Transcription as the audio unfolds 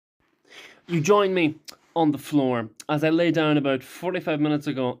You join me on the floor as I lay down about 45 minutes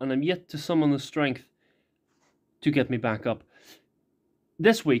ago, and I'm yet to summon the strength to get me back up.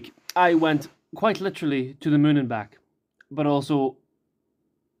 This week, I went quite literally to the moon and back, but also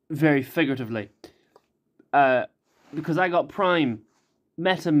very figuratively. Because I got Prime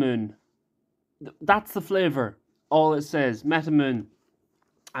Metamoon. That's the flavour. All it says, Metamoon.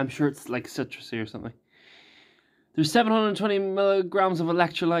 I'm sure it's like citrusy or something. There's 720 milligrams of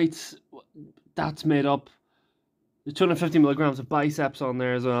electrolytes. That's made up. There's 250 milligrams of biceps on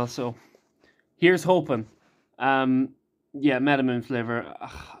there as well. So here's hoping. Yeah, Metamoon flavor.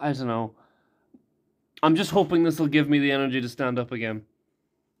 I don't know. I'm just hoping this will give me the energy to stand up again.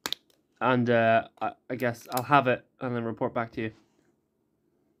 And I guess I'll have it and then report back to you.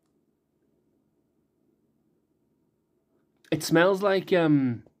 It smells like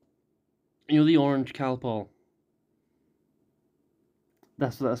the orange Calpol.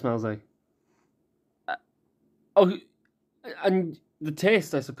 That's what that smells like. Oh, and the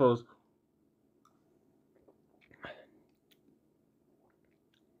taste, I suppose.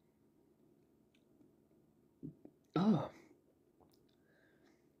 Oh.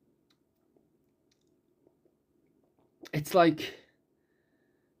 It's like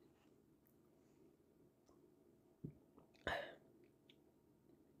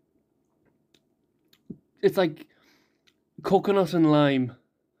coconut and lime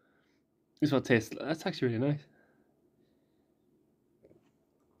is what it tastes like. That's actually really nice.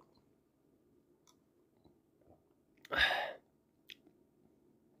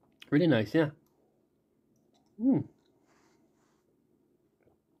 Really nice, yeah.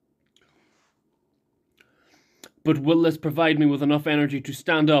 But will this provide me with enough energy to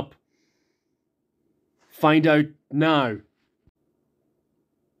stand up? Find out now.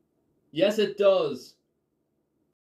 Yes, it does.